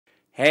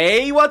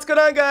Hey, what's going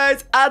on,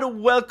 guys?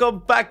 And welcome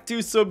back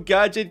to some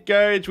Gadget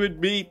Garage with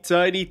me,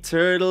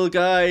 TinyTurtle,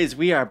 guys.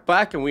 We are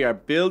back and we are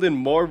building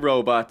more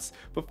robots.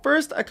 But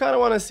first, I kind of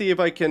want to see if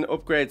I can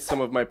upgrade some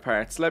of my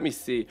parts. Let me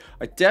see.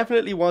 I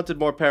definitely wanted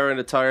more power in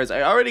the tires.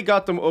 I already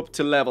got them up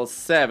to level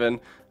 7.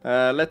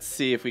 Let's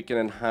see if we can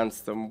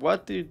enhance them.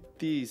 What do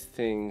these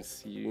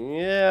things?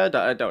 Yeah,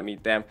 I don't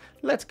need them.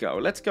 Let's go.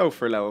 Let's go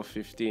for level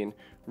 15.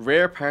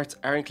 Rare parts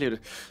are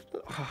included.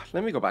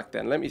 Let me go back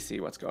then. Let me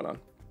see what's going on.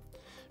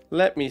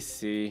 Let me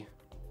see.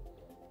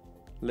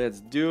 Let's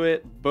do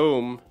it.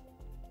 Boom.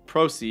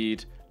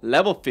 Proceed.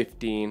 Level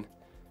 15.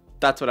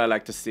 That's what I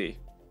like to see.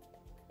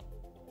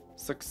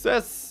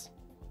 Success.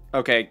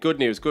 Okay, good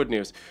news, good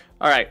news.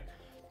 Alright.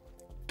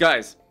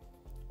 Guys,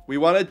 we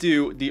want to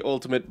do the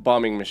ultimate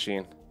bombing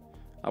machine.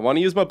 I want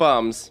to use my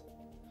bombs,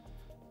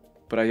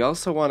 but I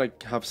also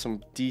want to have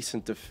some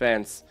decent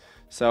defense.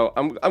 So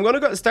I'm going to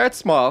go start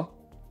small.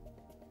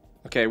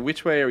 Okay,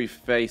 which way are we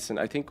facing?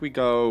 I think we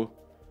go...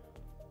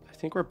 I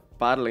think we're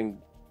battling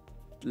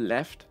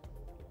left.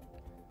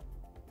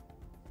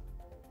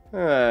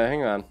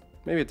 Hang on.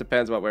 Maybe it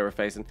depends what way we're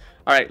facing.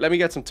 Alright, let me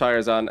get some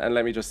tires on and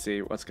let me just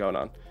see what's going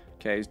on.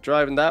 Okay, he's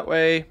driving that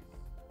way.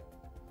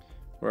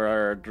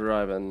 We're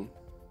driving...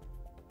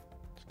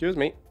 Excuse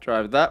me.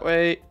 Drive that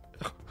way.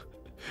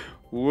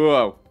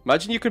 Whoa.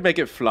 Imagine you could make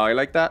it fly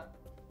like that.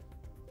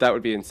 That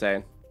would be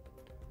insane.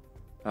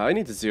 I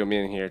need to zoom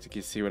in here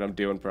to see what I'm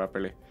doing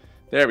properly.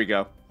 There we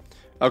go.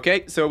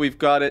 Okay, so we've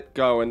got it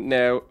going.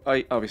 Now,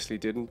 I obviously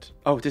didn't.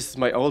 Oh, this is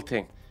my old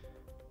thing.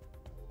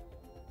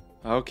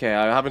 Okay,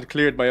 I haven't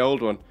cleared my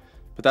old one,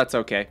 but that's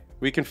okay.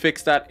 We can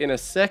fix that in a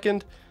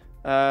second.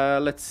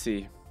 Let's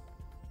see.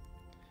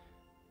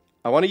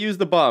 I want to use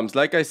the bombs.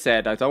 Like I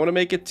said, I don't want to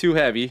make it too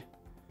heavy,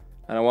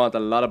 and I want a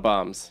lot of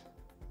bombs.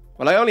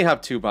 Well, I only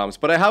have 2 bombs,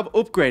 but I have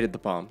upgraded the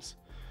bombs,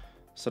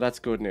 so that's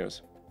good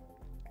news.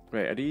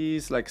 Wait, are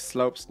these like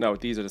slopes? No,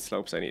 these are the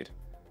slopes I need.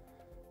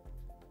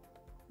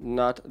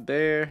 Not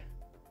there.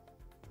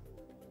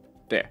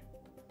 There.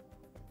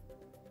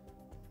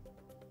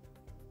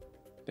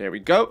 There we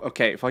go.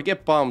 Okay, if I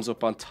get bombs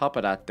up on top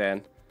of that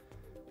then,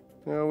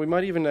 we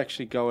might even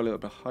actually go a little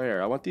bit higher.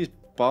 I want these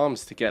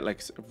bombs to get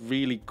like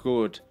really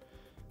good,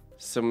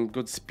 some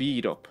good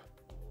speed up.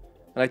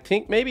 And I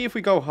think maybe if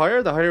we go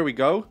higher, the higher we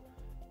go,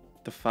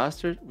 the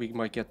faster we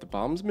might get the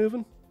bombs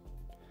moving.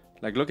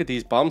 Like, look at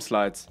these bomb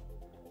slides.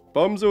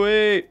 Bombs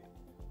away.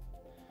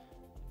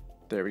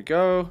 There we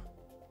go.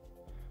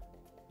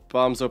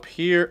 Bombs up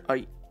here.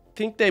 I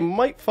think they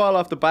might fall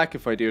off the back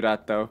if I do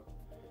that though.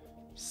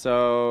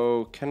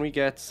 So can we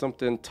get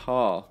something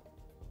tall?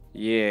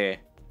 Yeah.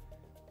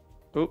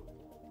 Oh.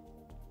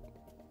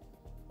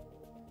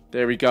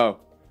 There we go.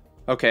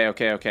 Okay,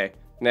 okay, okay.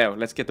 Now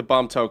let's get the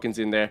bomb tokens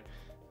in there.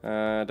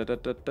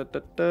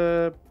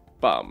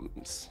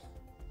 Bombs.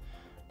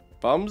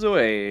 Bombs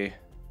away.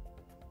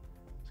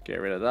 Let's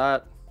get rid of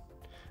that.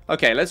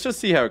 Okay, let's just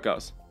see how it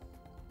goes.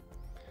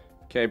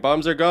 Okay,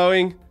 bombs are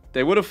going.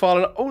 They would have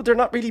fallen. Oh, they're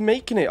not really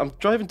making it. I'm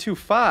driving too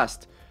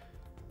fast.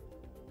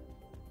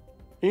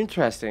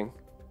 Interesting.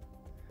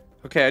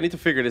 Okay, I need to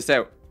figure this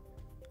out.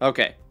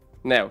 Okay,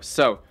 now,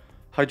 so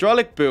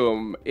hydraulic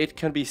boom. It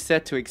can be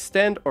set to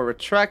extend or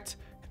retract.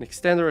 Can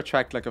extend or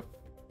retract like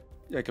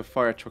a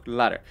fire truck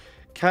ladder.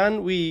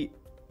 Can we?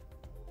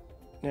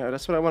 Yeah,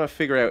 that's what I want to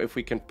figure out. If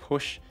we can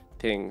push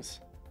things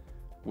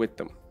with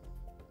them.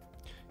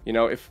 You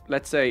know, if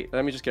let's say,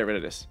 let me just get rid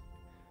of this.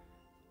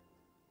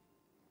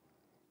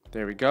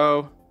 There we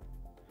go.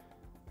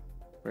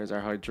 Where's our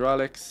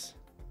hydraulics?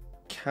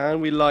 Can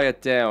we lie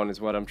it down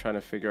is what I'm trying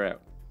to figure out.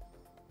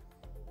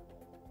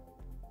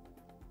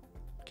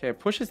 Okay, it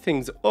pushes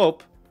things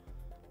up.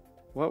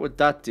 What would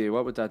that do?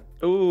 What would that...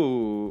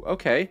 Ooh,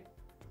 okay.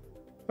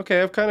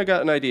 Okay, I've kind of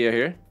got an idea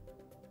here.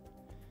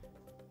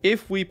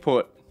 If we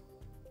put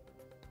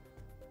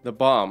the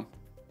bomb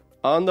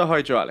on the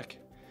hydraulic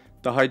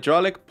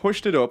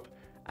pushed it up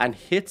and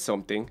hit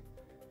something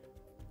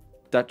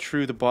that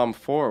threw the bomb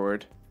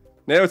forward.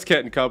 Now it's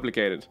getting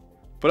complicated.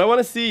 But I want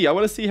to see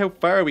how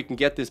far we can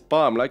get this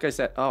bomb. Like I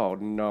said, oh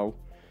no.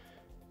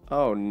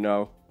 Oh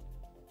no.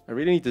 I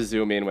really need to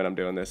zoom in when I'm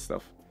doing this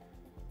stuff.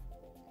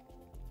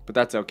 But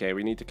that's okay.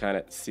 We need to kind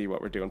of see what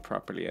we're doing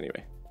properly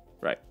anyway.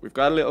 Right. We've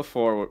got a little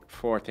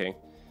four thing.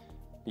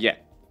 Yeah.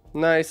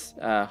 Nice.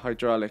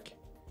 Hydraulic.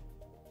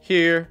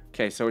 Here.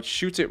 Okay, so it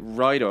shoots it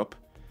right up.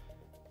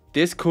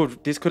 This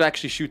could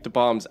actually shoot the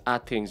bombs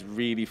at things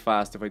really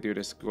fast if I do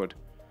this good.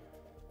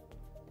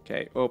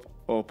 Okay, up,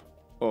 up,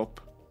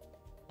 up.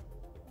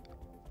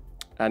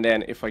 And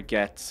then if I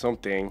get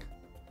something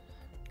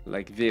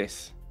like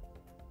this.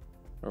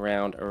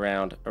 Around,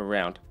 around,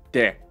 around.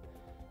 There.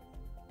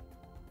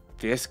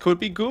 This could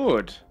be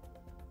good.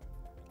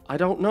 I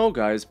don't know,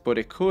 guys, but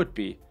it could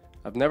be.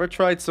 I've never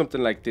tried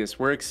something like this.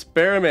 We're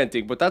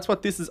experimenting, but that's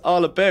what this is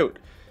all about.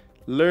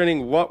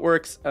 Learning what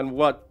works and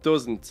what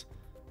doesn't.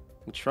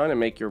 I'm trying to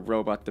make your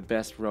robot the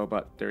best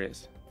robot there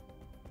is.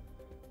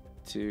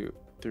 2,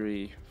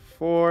 3,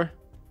 4.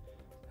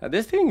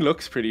 This thing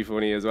looks pretty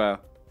funny as well.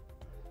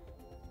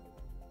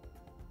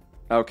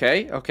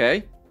 Okay,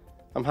 okay.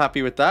 I'm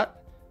happy with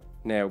that.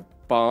 Now,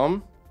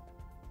 bomb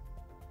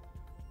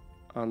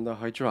on the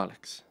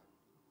hydraulics.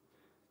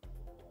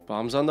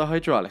 Bombs on the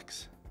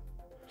hydraulics.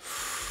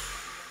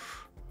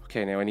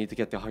 Okay, now I need to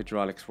get the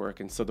hydraulics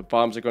working. So the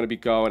bombs are going to be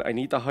going. I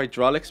need the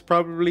hydraulics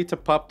probably to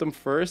pop them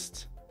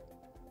first.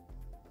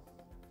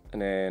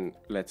 And then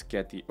let's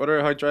get the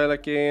other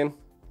hydraulic in.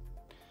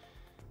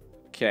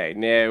 Okay,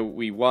 now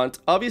we want...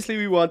 Obviously,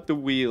 we want the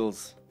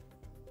wheels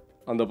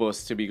on the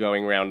bus to be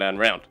going round and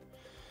round.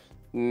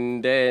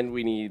 And then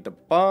we need the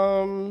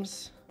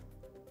bombs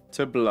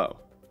to blow.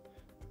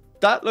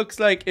 That looks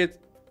like it's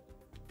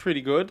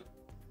pretty good.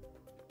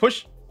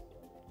 Push.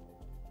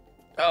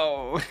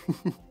 Oh.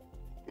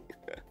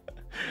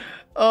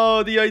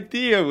 Oh, the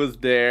idea was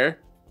there.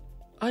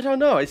 I don't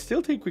know. I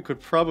still think we could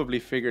probably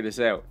figure this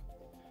out.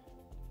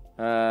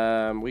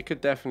 We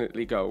could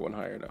definitely go one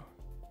higher though.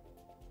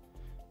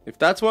 If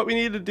that's what we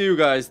need to do,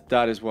 guys,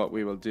 that is what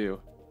we will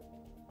do.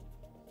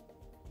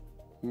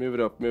 Move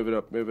it up, move it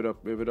up, move it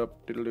up, move it up.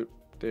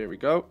 There we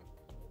go.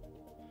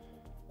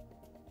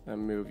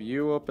 And move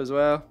you up as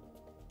well.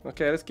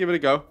 Okay, let's give it a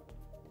go.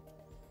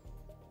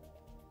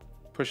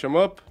 Push them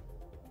up.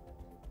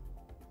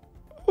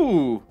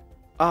 Ooh.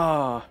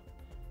 Ah.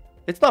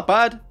 It's not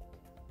bad.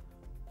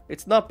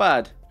 It's not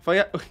bad. If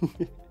I...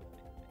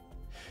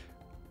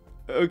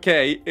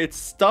 Okay, it's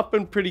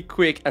stopping pretty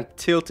quick and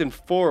tilting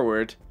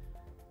forward.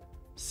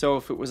 So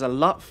if it was a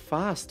lot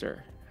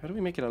faster... How do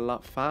we make it a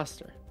lot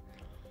faster?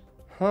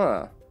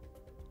 Huh.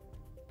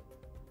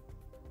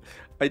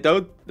 I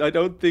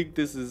don't think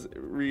this is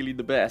really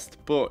the best,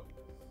 but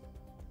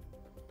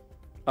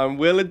I'm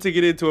willing to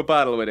get into a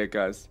battle with it,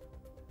 guys.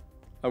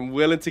 I'm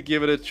willing to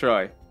give it a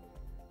try.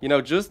 You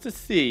know, just to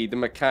see the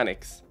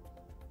mechanics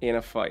in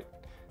a fight.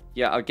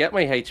 Yeah, I'll get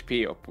my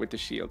HP up with the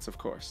shields, of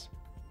course.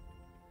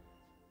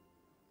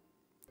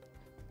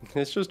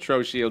 Let's just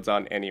throw shields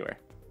on anywhere.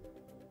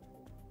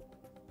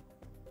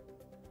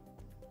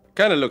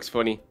 Kind of looks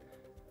funny.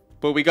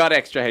 But we got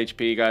extra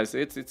HP, guys.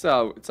 It's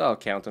all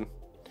counting.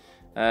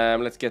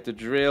 Let's get the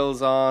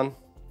drills on.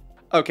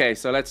 Okay,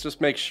 so let's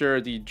just make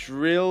sure the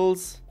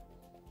drills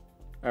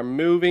are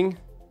moving.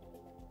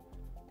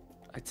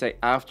 I'd say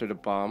after the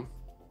bomb.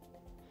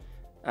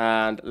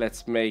 And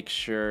let's make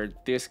sure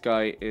this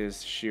guy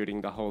is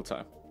shooting the whole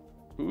time.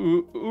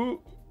 Ooh,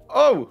 ooh.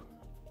 Oh!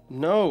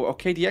 No.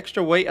 Okay, the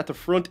extra weight at the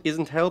front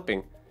isn't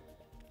helping.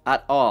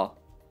 At all.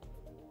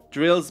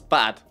 Drills,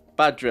 bad.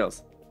 Bad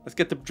drills. Let's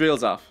get the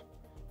drills off.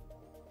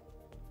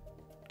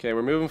 Okay,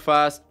 we're moving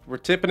fast. We're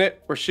tipping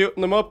it. We're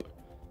shooting them up.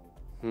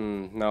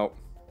 No.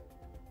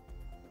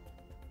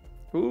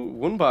 Ooh,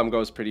 one bomb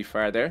goes pretty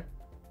far there.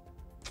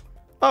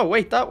 Oh,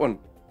 wait, that one.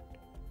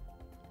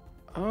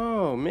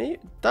 Oh, maybe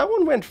that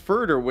one went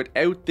further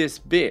without this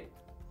bit.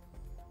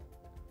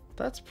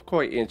 That's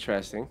quite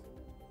interesting.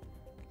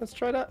 Let's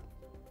try that.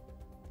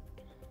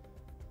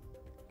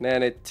 And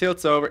then it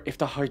tilts over. If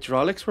the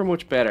hydraulics were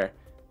much better,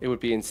 it would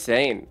be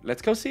insane.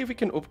 Let's go see if we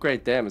can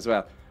upgrade them as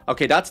well.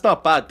 Okay, that's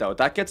not bad though.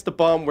 That gets the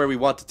bomb where we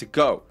want it to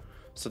go.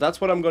 So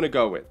that's what I'm going to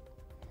go with.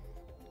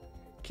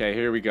 Okay,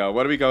 here we go.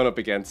 What are we going up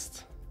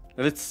against?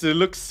 It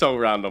looks so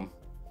random.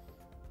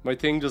 My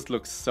thing just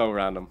looks so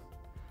random.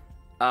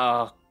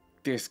 Oh,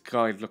 this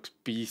guy looks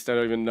beast. I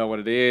don't even know what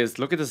it is.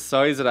 Look at the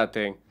size of that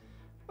thing.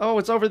 Oh,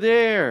 it's over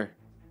there.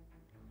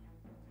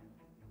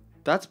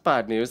 That's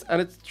bad news.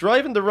 And it's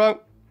driving the wrong...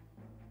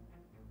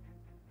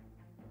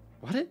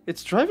 What?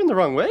 It's driving the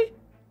wrong way?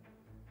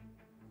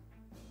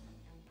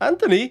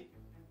 Anthony?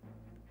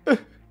 Are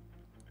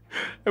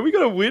we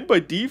going to win by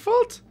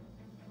default?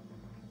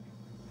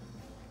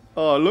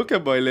 Oh, look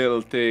at my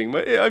little thing.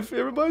 It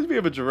reminds me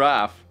of a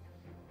giraffe.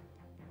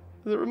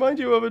 Does it remind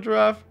you of a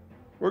giraffe?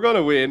 We're going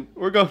to win.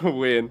 We're going to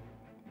win.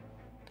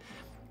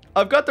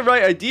 I've got the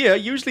right idea.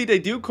 Usually they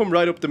do come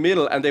right up the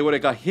middle and they would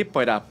have got hit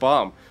by that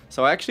bomb.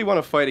 So I actually want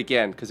to fight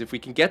again. Because if we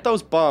can get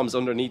those bombs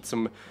underneath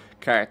some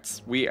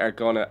carts, we are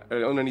going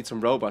to... underneath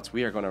some robots,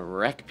 we are going to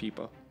wreck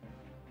people.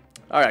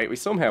 Alright, we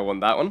somehow won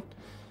that one.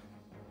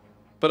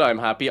 But I'm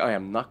happy. I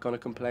am not going to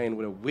complain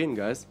with a win,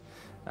 guys.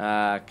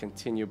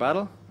 Continue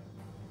battle.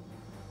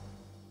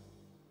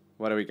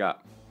 What do we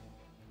got?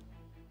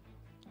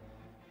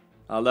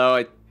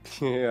 Although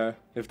yeah,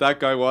 if that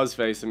guy was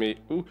facing me.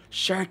 Ooh,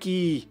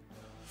 Sharky.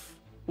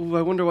 Ooh,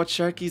 I wonder what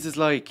Sharky's is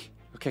like.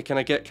 Okay, can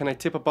I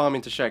tip a bomb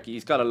into Sharky?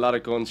 He's got a lot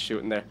of guns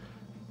shooting there.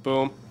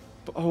 Boom.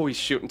 Oh, he's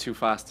shooting too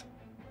fast.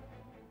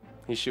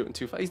 He's shooting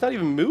too fast. He's not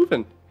even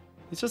moving.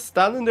 He's just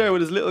standing there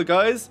with his little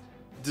guys,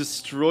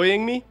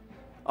 destroying me.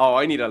 Oh,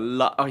 I need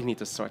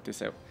to sort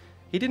this out.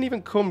 He didn't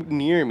even come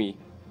near me.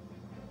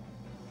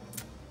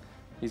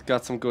 He's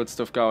got some good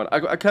stuff going.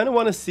 I kind of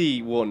want to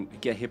see one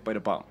get hit by the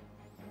bomb.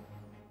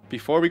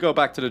 Before we go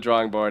back to the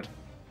drawing board,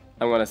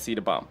 I want to see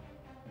the bomb.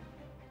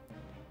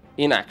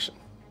 In action.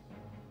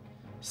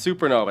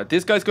 Supernova.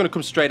 This guy's going to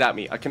come straight at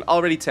me. I can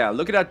already tell.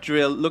 Look at that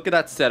drill. Look at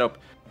that setup.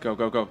 Go,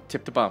 go, go.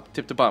 Tip the bomb.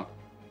 Tip the bomb.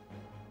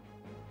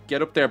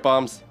 Get up there,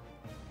 bombs.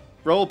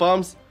 Roll,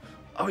 bombs.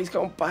 Oh, he's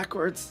going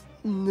backwards.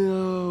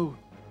 No.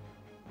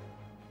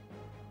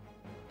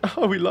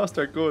 Oh, we lost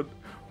our gun.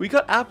 We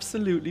got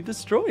absolutely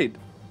destroyed.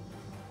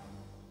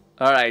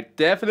 Alright,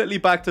 definitely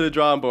back to the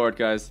drawing board,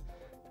 guys.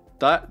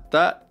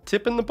 That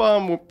tipping the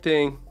bomb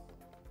thing.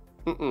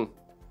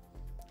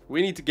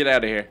 We need to get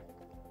out of here.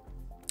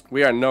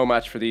 We are no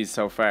match for these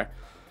so far.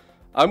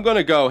 I'm going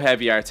to go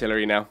heavy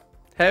artillery now.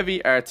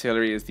 Heavy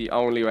artillery is the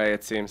only way,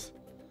 it seems.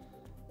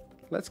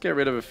 Let's get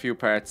rid of a few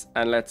parts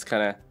and let's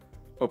kind of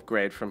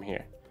upgrade from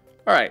here.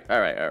 Alright.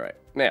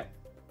 Now.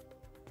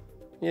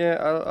 Yeah,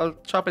 I'll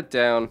chop it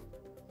down.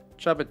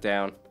 Chop it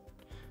down.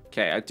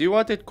 Okay, I do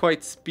want it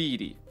quite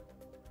speedy.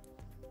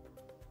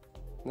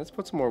 Let's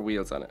put some more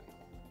wheels on it.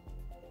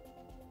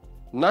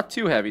 Not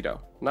too heavy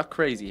though. Not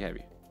crazy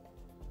heavy.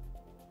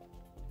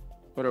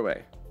 Other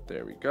way.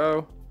 There we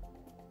go.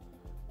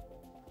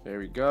 There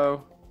we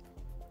go.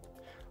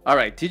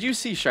 Alright, did you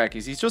see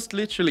Sharkies? He's just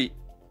literally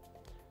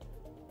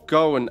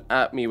going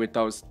at me with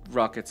those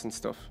rockets and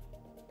stuff.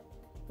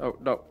 Oh,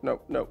 no.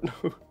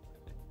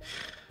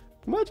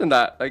 Imagine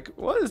that. Like,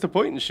 what is the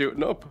point in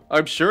shooting up?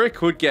 I'm sure it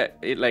could get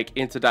it like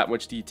into that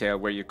much detail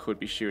where you could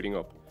be shooting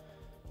up.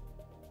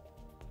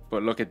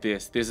 But look at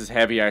this. This is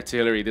heavy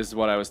artillery. This is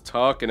what I was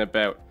talking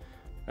about.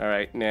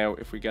 Alright, now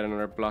if we get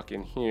another block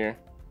in here.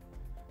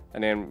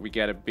 And then we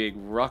get a big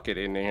rocket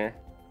in here.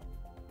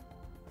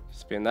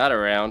 Spin that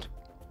around.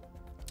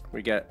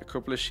 We get a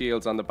couple of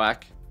shields on the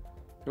back.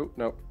 Oh,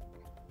 no.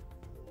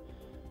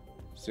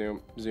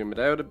 Zoom it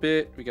out a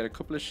bit. We get a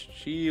couple of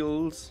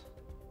shields.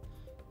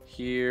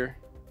 Here.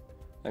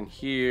 And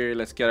here.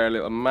 Let's get our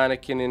little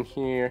mannequin in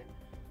here.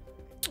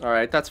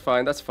 Alright, that's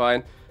fine. That's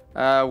fine.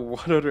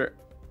 What other...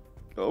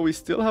 Oh, we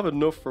still have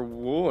enough for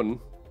one.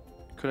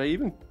 Could I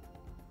even...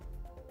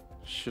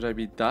 Should I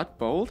be that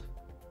bold?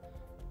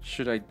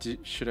 Should I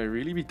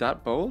really be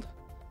that bold?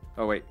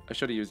 Oh wait, I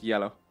should have used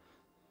yellow.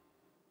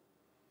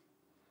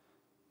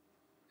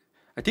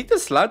 I think the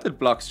slanted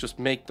blocks just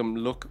make them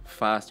look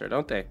faster,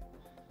 don't they?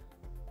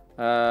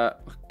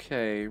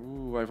 Okay.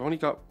 Ooh, I've only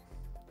got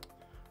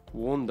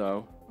one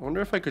though. I wonder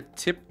if I could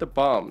tip the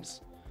bombs.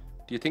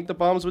 Do you think the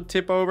bombs would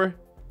tip over?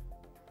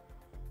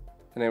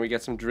 And then we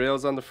get some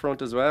drills on the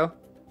front as well.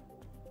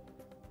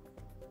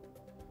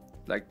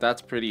 Like,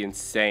 that's pretty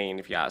insane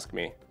if you ask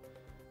me.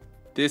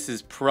 This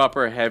is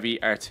proper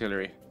heavy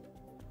artillery.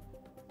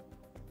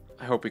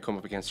 I hope we come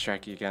up against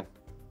Sharky again.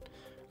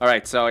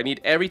 Alright, so I need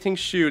everything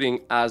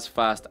shooting as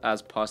fast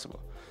as possible.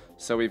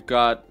 So we've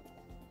got...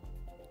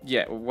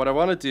 Yeah, what I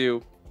want to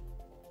do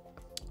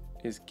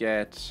is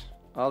get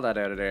all that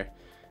out of there.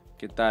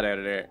 Get that out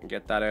of there and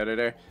get that out of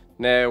there.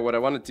 Now, what I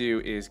want to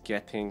do is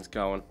get things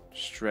going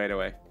straight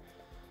away.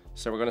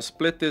 So we're going to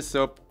split this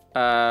up.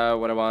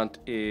 What I want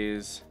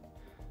is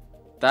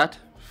that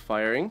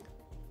firing.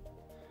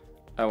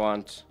 I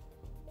want,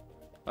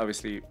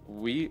 obviously,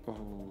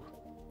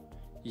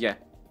 yeah,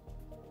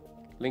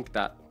 link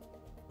that.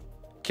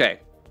 Okay,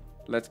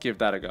 let's give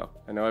that a go.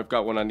 I know I've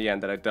got one on the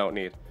end that I don't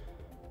need.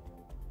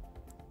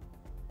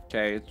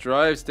 Okay, it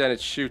drives, then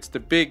it shoots the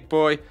big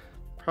boy.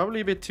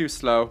 Probably a bit too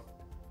slow.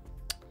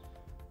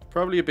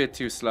 Probably a bit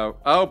too slow.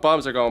 Oh,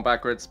 bombs are going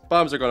backwards.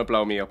 Bombs are going to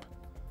blow me up.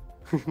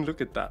 Look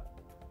at that.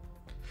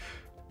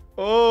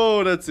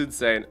 Oh, that's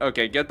insane.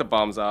 Okay, get the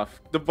bombs off.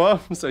 The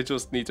bombs I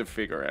just need to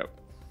figure out.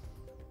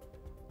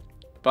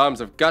 Bombs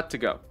have got to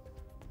go.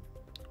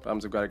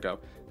 Bombs have got to go.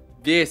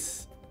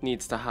 This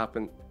needs to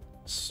happen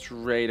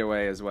straight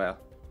away as well.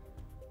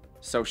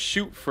 So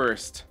shoot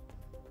first.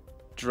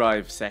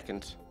 Drive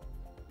second.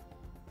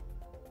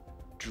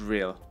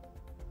 Drill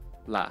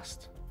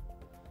last.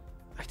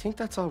 I think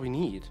that's all we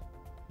need.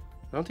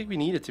 I don't think we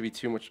need it to be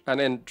too much. And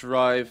then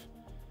drive.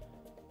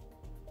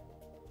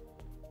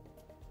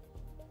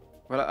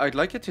 Well, I'd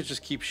like it to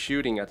just keep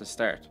shooting at the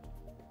start.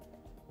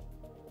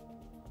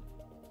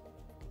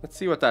 Let's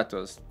see what that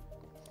does.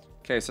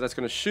 Okay, so that's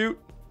going to shoot.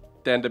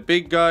 Then the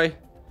big guy.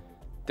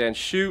 Then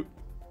shoot.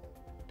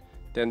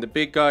 Then the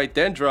big guy.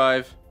 Then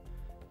drive.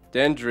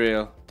 Then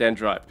drill. Then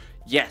drive.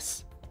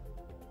 Yes!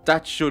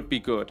 That should be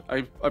good.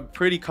 I'm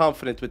pretty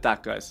confident with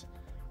that, guys.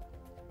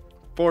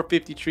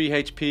 453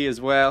 HP as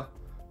well.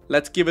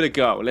 Let's give it a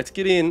go. Let's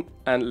get in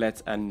and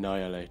let's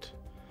annihilate.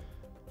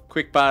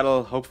 Quick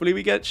battle. Hopefully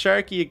we get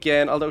Sharky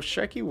again. Although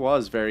Sharky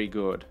was very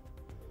good.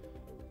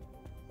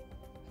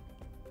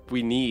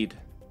 We need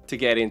to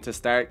get in to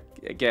start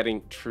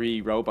getting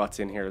 3 robots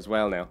in here as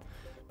well now.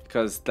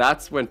 Because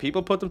that's when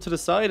people put them to the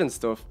side and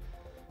stuff.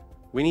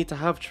 We need to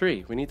have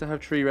 3. We need to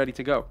have 3 ready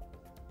to go.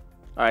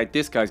 Alright,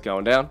 this guy's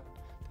going down.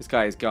 This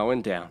guy is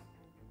going down.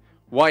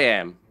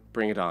 YM,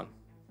 bring it on.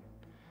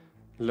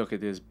 Look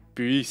at this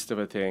beast of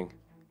a thing.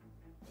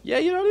 Yeah,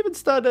 you don't even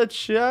stand a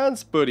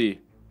chance,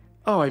 buddy.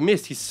 Oh, I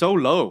missed. He's so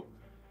low.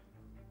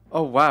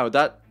 Oh, wow.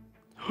 That...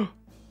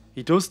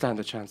 He does stand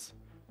a chance.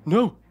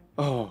 No.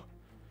 Oh.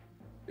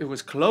 It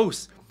was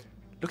close.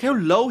 Look how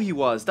low he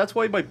was. That's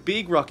why my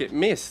big rocket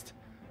missed.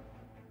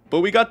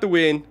 But we got the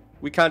win.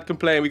 We can't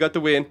complain. We got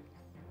the win.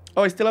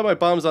 Oh, I still have my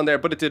bombs on there,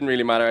 but it didn't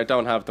really matter. I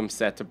don't have them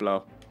set to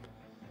blow.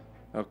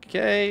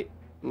 Okay.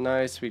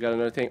 Nice. We got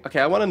another thing. Okay,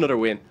 I want another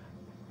win.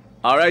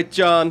 All right,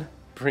 John.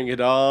 Bring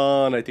it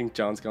on. I think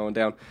John's going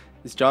down.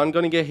 Is John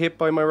going to get hit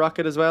by my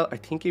rocket as well? I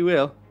think he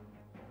will.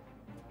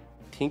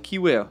 I think he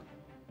will.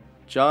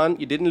 John,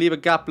 you didn't leave a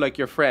gap like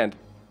your friend.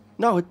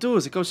 No, it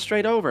does. It goes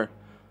straight over.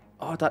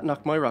 Oh, that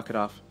knocked my rocket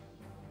off.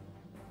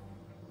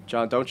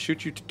 John, don't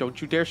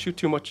you dare shoot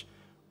too much.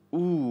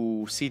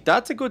 Ooh, see,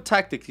 that's a good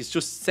tactic. He's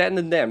just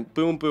sending them.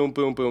 Boom, boom,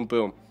 boom, boom,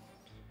 boom.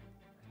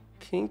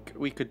 I think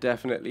we could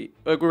definitely...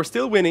 Look, we're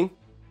still winning.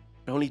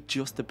 Only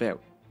just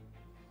about.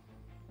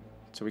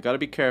 So we got to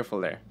be careful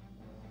there.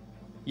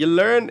 You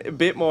learn a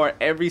bit more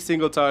every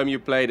single time you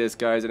play this,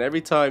 guys. And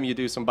every time you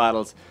do some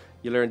battles,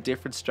 you learn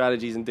different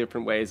strategies and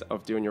different ways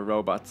of doing your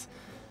robots.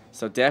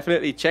 So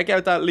definitely check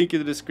out that link in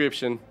the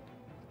description.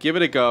 Give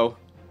it a go.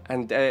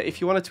 And if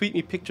you want to tweet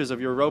me pictures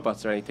of your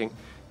robots or anything,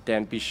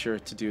 then be sure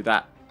to do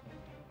that.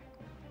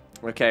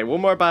 Okay, one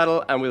more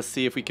battle and we'll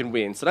see if we can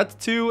win. So that's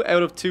 2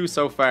 out of 2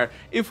 so far.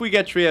 If we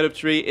get 3 out of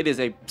 3, it is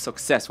a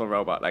successful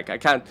robot. Like I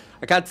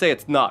can't say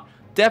it's not.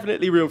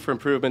 Definitely room for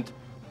improvement,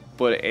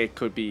 but it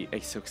could be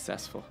a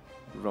successful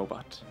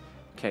robot.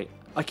 Okay,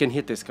 I can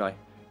hit this guy.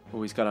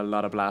 Oh, he's got a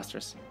lot of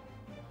blasters.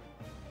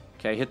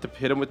 Okay, hit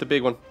him with the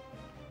big one.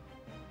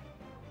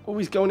 Oh,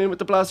 he's going in with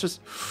the blasters.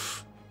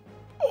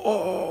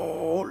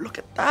 Oh, look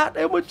at that.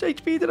 How much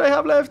HP did I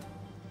have left?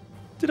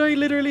 Did I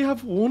literally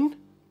have 1?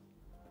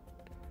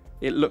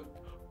 It look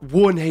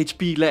 1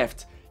 HP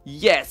left.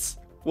 Yes,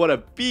 what a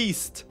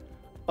beast.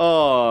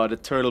 Oh, the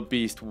turtle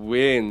beast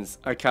wins.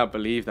 I can't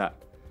believe that.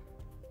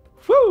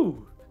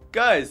 Whew.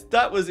 Guys,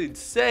 that was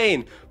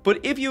insane.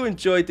 But if you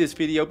enjoyed this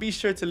video, be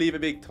sure to leave a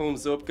big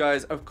thumbs up,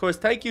 guys. Of course,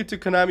 thank you to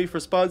Konami for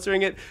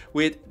sponsoring it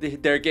with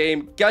their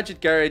game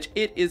Gadget Garage.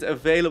 It is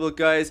available,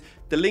 guys.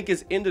 The link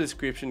is in the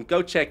description.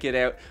 Go check it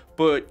out.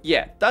 But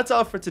yeah, that's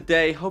all for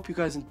today. Hope you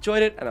guys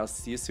enjoyed it, and I'll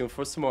see you soon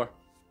for some more.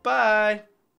 Bye.